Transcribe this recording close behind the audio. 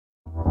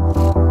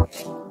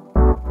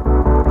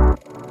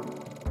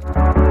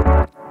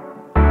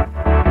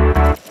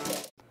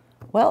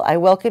Well, I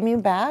welcome you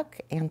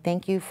back and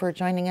thank you for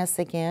joining us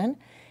again.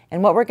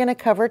 And what we're going to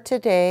cover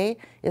today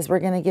is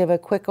we're going to give a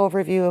quick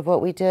overview of what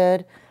we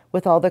did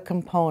with all the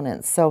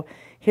components. So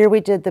here we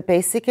did the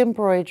basic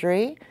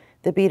embroidery,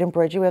 the bead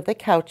embroidery of the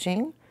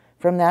couching.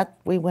 From that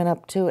we went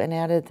up to and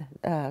added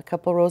a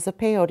couple rows of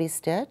peyote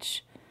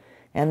stitch.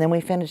 And then we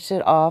finished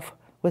it off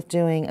with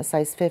doing a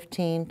size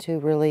 15 to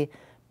really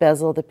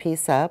bezel the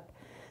piece up.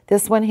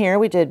 This one here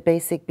we did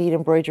basic bead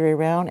embroidery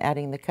around,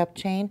 adding the cup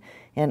chain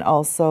and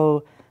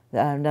also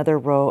another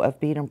row of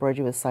bead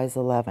embroidery with size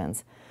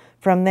 11s.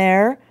 From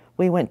there,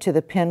 we went to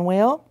the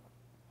pinwheel,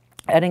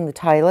 adding the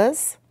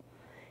tieless,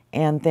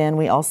 and then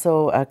we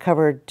also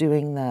covered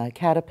doing the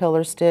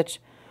caterpillar stitch,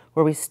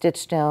 where we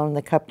stitched down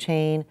the cup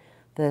chain,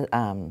 the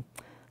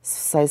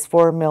size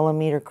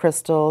 4mm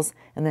crystals,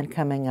 and then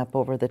coming up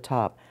over the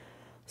top.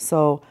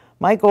 So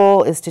my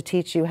goal is to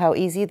teach you how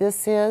easy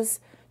this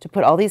is, to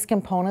put all these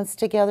components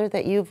together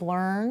that you've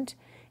learned,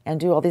 and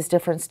do all these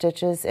different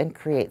stitches and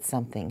create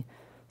something.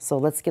 So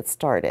let's get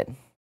started.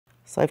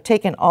 So I've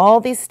taken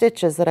all these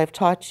stitches that I've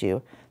taught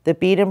you, the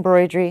bead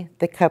embroidery,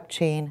 the cup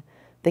chain,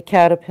 the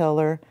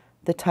caterpillar,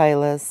 the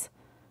tieless,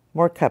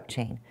 more cup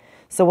chain.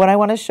 So what I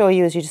want to show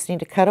you is you just need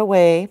to cut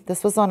away.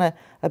 This was on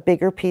a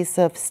bigger piece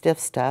of stiff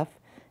stuff,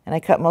 and I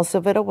cut most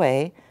of it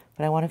away,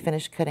 but I want to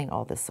finish cutting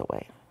all this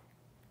away.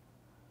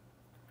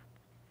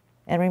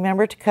 And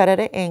remember to cut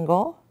at an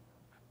angle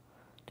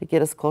to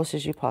get as close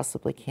as you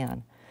possibly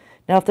can.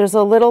 Now if there's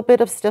a little bit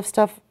of stiff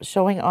stuff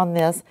showing on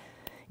this,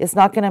 it's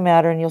not going to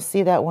matter, and you'll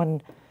see that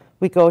when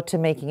we go to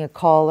making a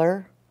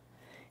collar,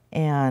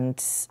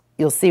 and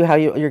you'll see how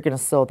you're going to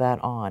sew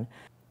that on.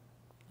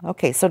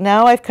 Okay, so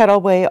now I've cut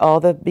away all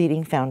the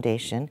beading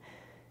foundation,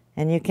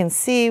 and you can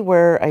see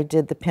where I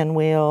did the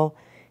pinwheel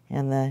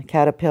and the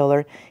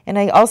caterpillar, and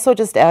I also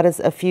just added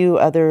a few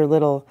other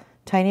little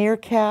tinier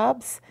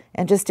cabs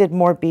and just did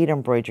more bead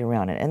embroidery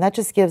around it, and that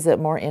just gives it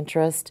more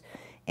interest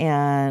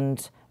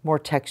and more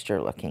texture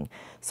looking.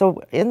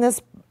 So in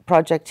this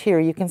project here,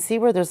 you can see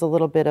where there's a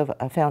little bit of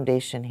a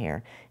foundation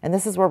here, and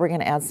this is where we're going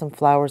to add some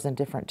flowers and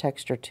different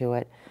texture to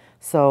it,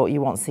 so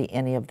you won't see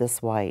any of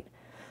this white.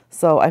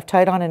 So I've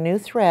tied on a new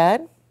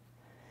thread,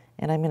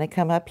 and I'm going to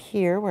come up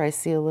here where I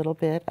see a little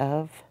bit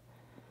of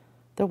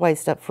the white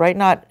stuff, right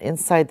not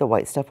inside the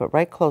white stuff, but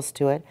right close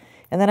to it,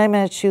 and then I'm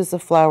going to choose the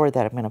flower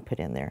that I'm going to put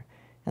in there,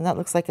 and that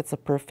looks like it's a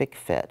perfect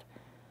fit.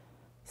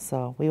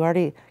 So we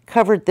already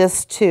covered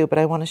this too, but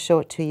I want to show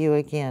it to you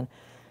again.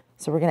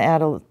 So we're going to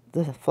add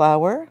the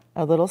flower,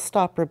 a little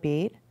stopper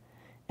bead,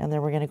 and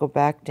then we're going to go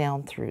back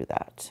down through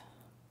that.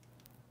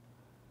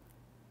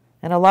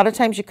 And a lot of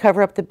times you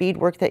cover up the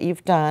beadwork that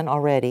you've done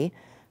already,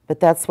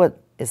 but that's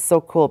what is so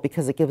cool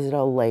because it gives it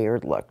a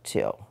layered look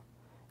too.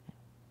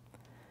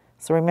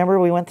 So remember,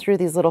 we went through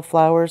these little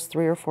flowers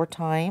 3 or 4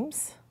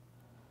 times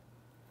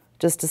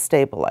just to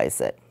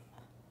stabilize it.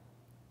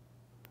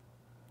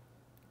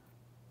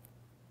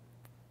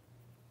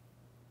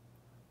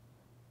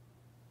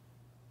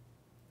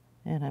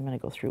 And I'm going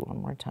to go through one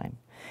more time.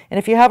 And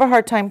if you have a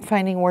hard time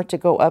finding where to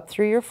go up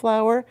through your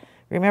flower,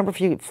 remember if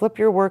you flip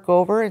your work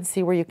over and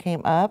see where you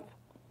came up,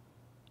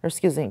 or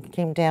excuse me,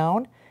 came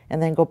down,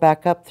 and then go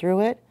back up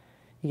through it,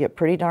 you get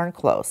pretty darn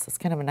close. It's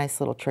kind of a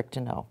nice little trick to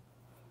know.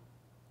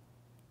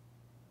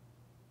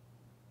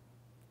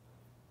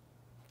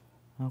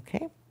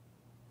 Okay.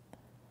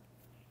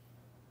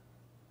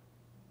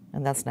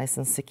 And that's nice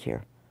and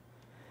secure.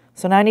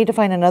 So now I need to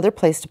find another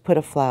place to put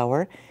a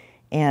flower,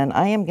 and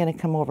I am going to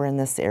come over in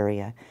this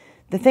area.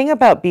 The thing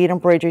about bead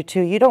embroidery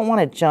too, you don't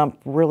want to jump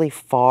really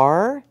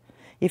far.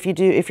 If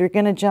you're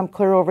going to jump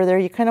clear over there,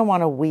 you kind of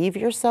want to weave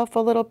yourself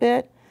a little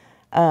bit.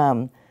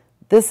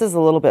 This is a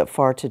little bit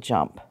far to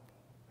jump.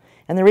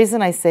 And the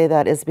reason I say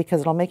that is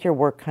because it'll make your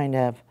work kind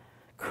of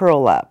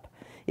curl up.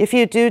 If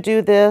you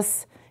do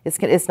this,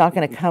 it's not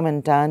going to come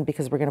undone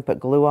because we're going to put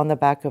glue on the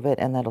back of it,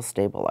 and that'll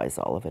stabilize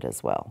all of it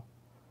as well.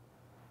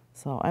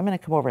 So I'm going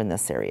to come over in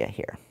this area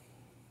here.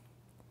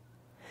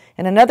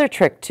 And another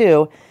trick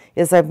too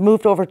is I've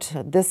moved over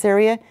to this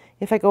area.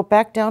 If I go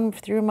back down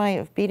through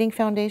my beading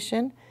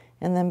foundation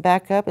and then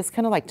back up, it's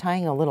kind of like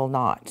tying a little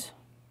knot.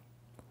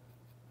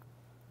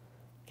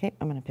 Okay,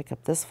 I'm going to pick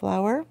up this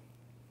flower,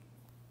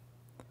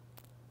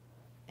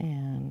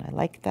 and I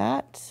like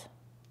that.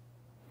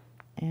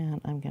 And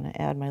I'm going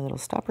to add my little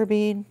stopper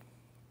bead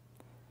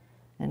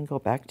and go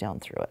back down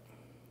through it.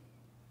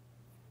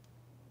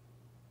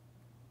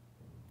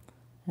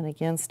 And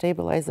again,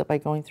 stabilize it by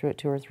going through it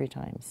 2 or 3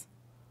 times.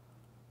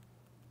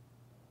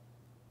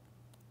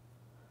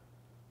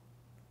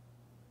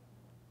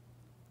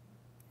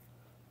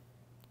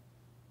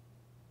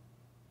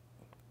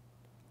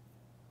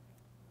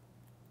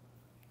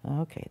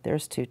 Okay,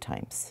 there's 2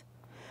 times.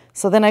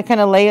 So then I kind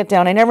of lay it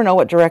down. I never know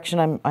what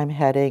direction I'm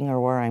heading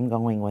or where I'm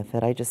going with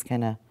it. I just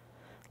kind of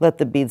let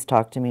the beads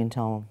talk to me and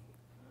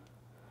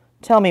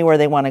tell me where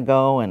they want to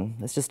go, and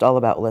it's just all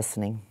about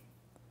listening.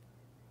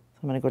 So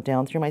I'm going to go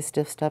down through my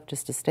stiff stuff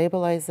just to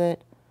stabilize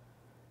it,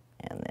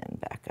 and then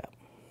back up.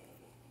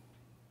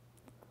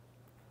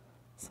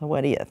 So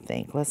what do you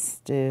think? Let's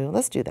do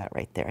that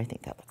right there. I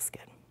think that looks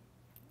good.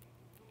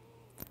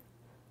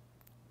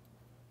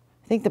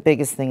 think the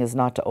biggest thing is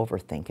not to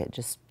overthink it.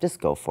 Just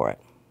go for it.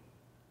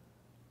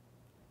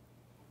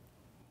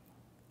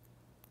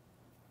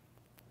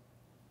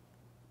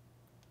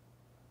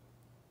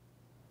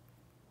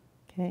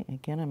 Okay,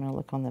 again, I'm going to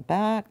look on the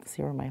back,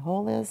 see where my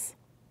hole is.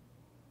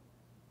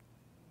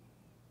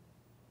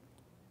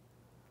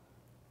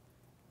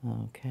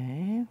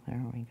 Okay,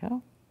 there we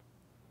go.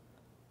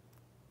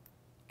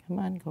 Come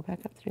on, go back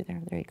up through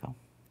there. There you go.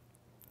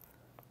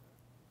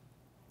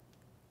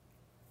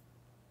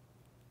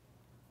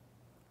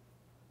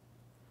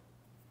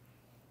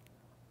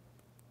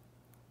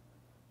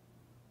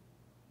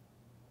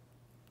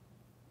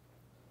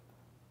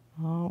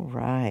 All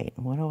right,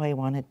 what do I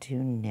want to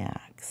do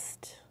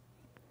next?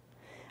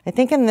 I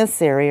think in this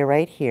area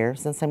right here,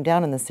 since I'm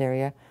down in this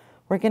area,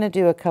 we're going to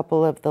do a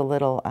couple of the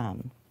little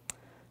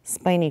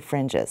spiny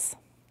fringes.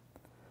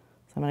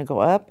 So I'm going to go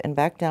up and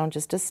back down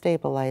just to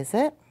stabilize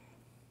it.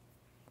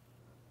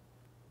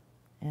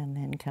 And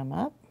then come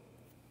up.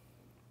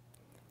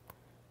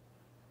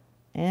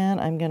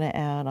 And I'm going to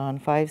add on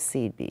 5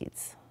 seed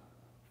beads,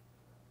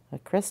 a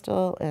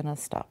crystal and a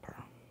stopper.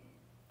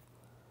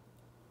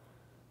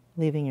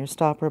 Leaving your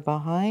stopper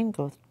behind,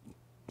 go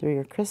through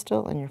your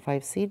crystal and your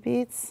 5 seed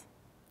beads.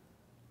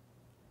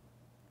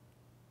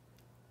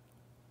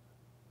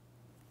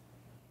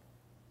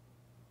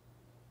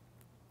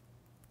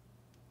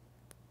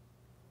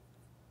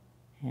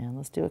 And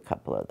let's do a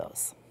couple of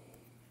those.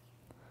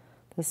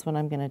 This one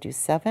I'm going to do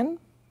 7.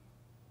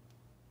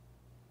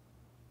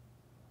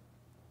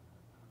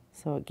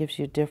 So it gives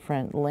you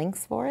different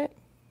lengths for it.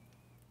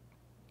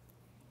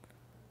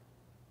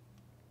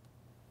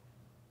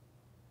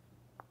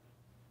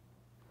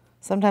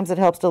 Sometimes it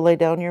helps to lay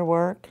down your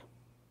work,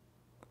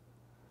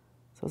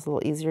 so it's a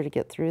little easier to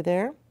get through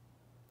there,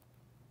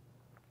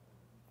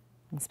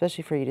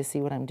 especially for you to see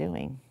what I'm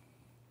doing.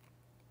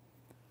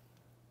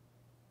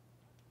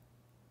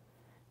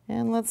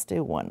 And let's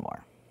do one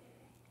more.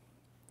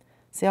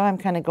 See how I'm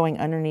kind of going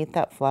underneath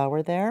that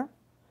flower there?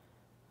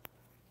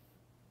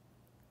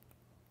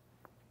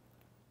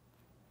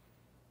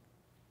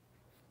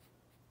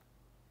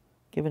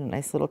 Give it a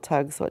nice little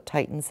tug so it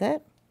tightens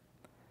it.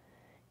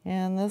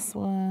 And this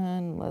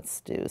one, let's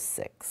do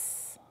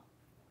 6.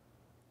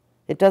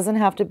 It doesn't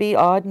have to be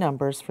odd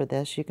numbers for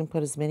this. You can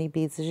put as many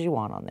beads as you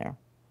want on there.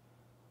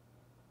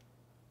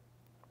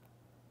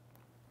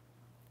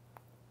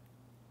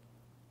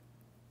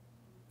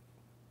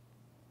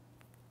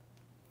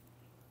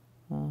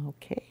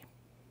 Okay.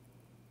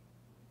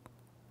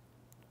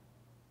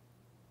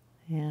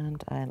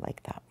 And I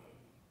like that.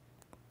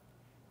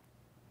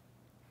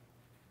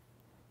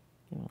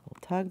 Give it a little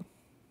tug.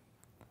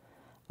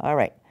 All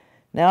right.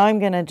 Now I'm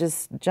going to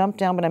just jump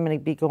down, but I'm going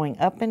to be going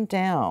up and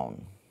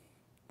down,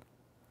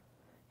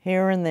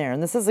 here and there.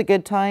 And this is a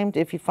good time,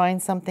 if you find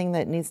something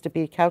that needs to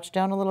be couched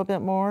down a little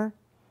bit more,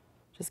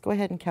 just go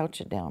ahead and couch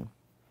it down.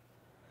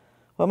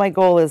 What my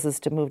goal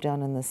is to move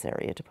down in this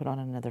area to put on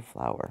another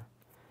flower.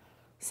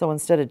 So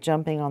instead of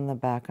jumping on the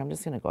back, I'm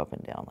just going to go up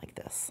and down like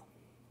this,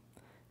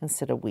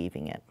 instead of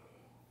weaving it.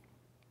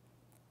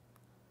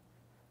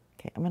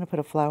 Okay, I'm going to put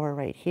a flower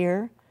right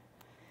here.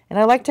 And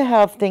I like to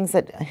have things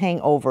that hang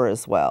over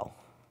as well.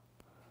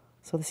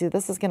 So see,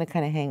 this is going to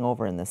kind of hang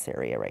over in this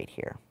area right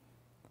here.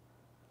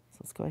 So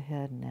let's go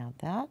ahead and add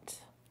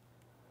that.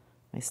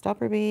 My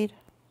stopper bead.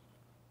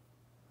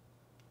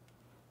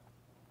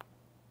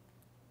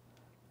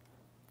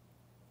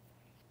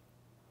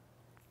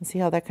 And see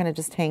how that kind of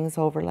just hangs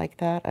over like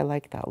that? I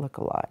like that look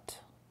a lot.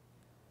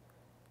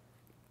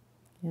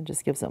 It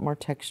just gives it more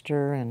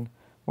texture and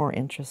more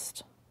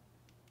interest.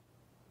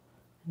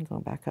 And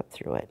going back up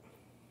through it.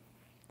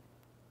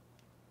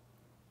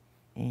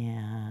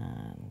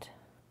 And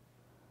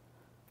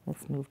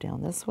let's move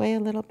down this way a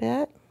little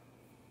bit.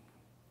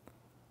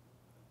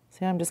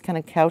 See, I'm just kind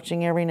of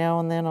couching every now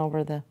and then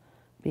over the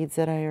beads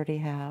that I already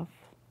have.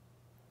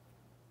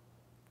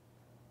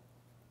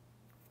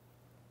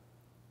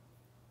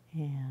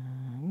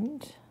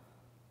 And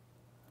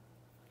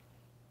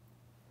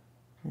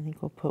I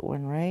think we'll put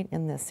one right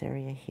in this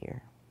area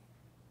here.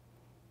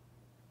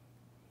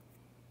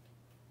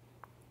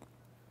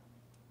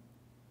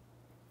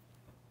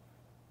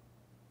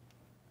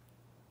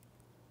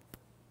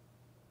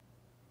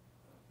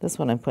 This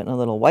one I'm putting a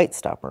little white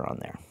stopper on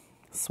there.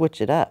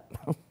 Switch it up.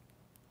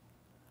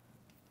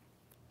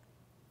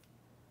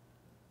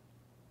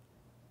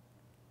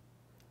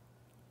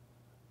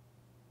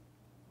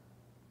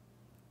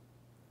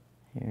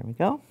 Here we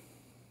go.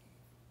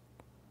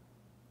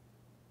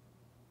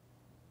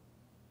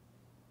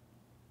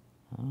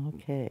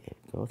 Okay,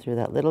 go through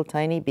that little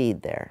tiny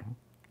bead there.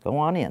 Go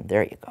on in.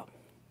 There you go.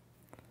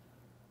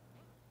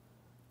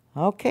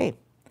 Okay.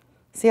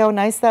 See how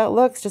nice that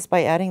looks just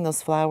by adding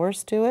those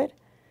flowers to it?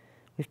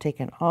 We've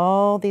taken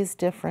all these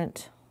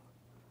different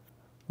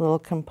little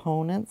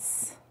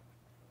components,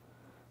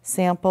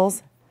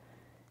 samples,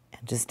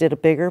 and just did a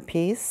bigger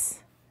piece,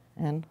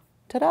 and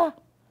ta-da!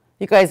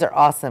 You guys are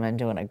awesome and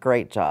doing a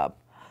great job.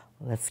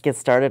 Let's get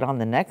started on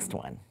the next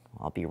one.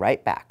 I'll be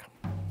right back.